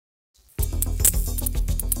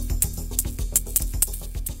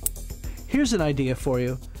Here's an idea for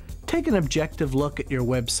you. Take an objective look at your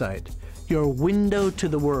website, your window to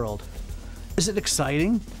the world. Is it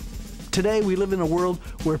exciting? Today we live in a world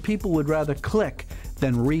where people would rather click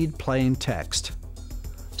than read plain text.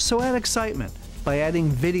 So add excitement by adding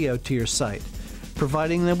video to your site,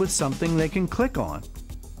 providing them with something they can click on.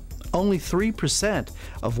 Only 3%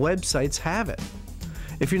 of websites have it.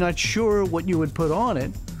 If you're not sure what you would put on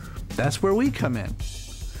it, that's where we come in.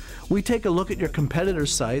 We take a look at your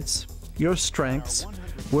competitors' sites, your strengths,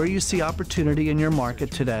 where you see opportunity in your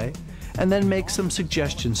market today, and then make some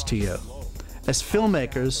suggestions to you. As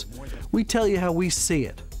filmmakers, we tell you how we see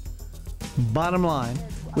it. Bottom line,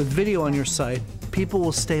 with video on your site, people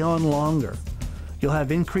will stay on longer. You'll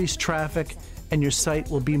have increased traffic, and your site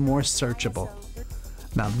will be more searchable.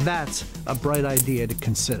 Now that's a bright idea to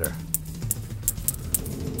consider.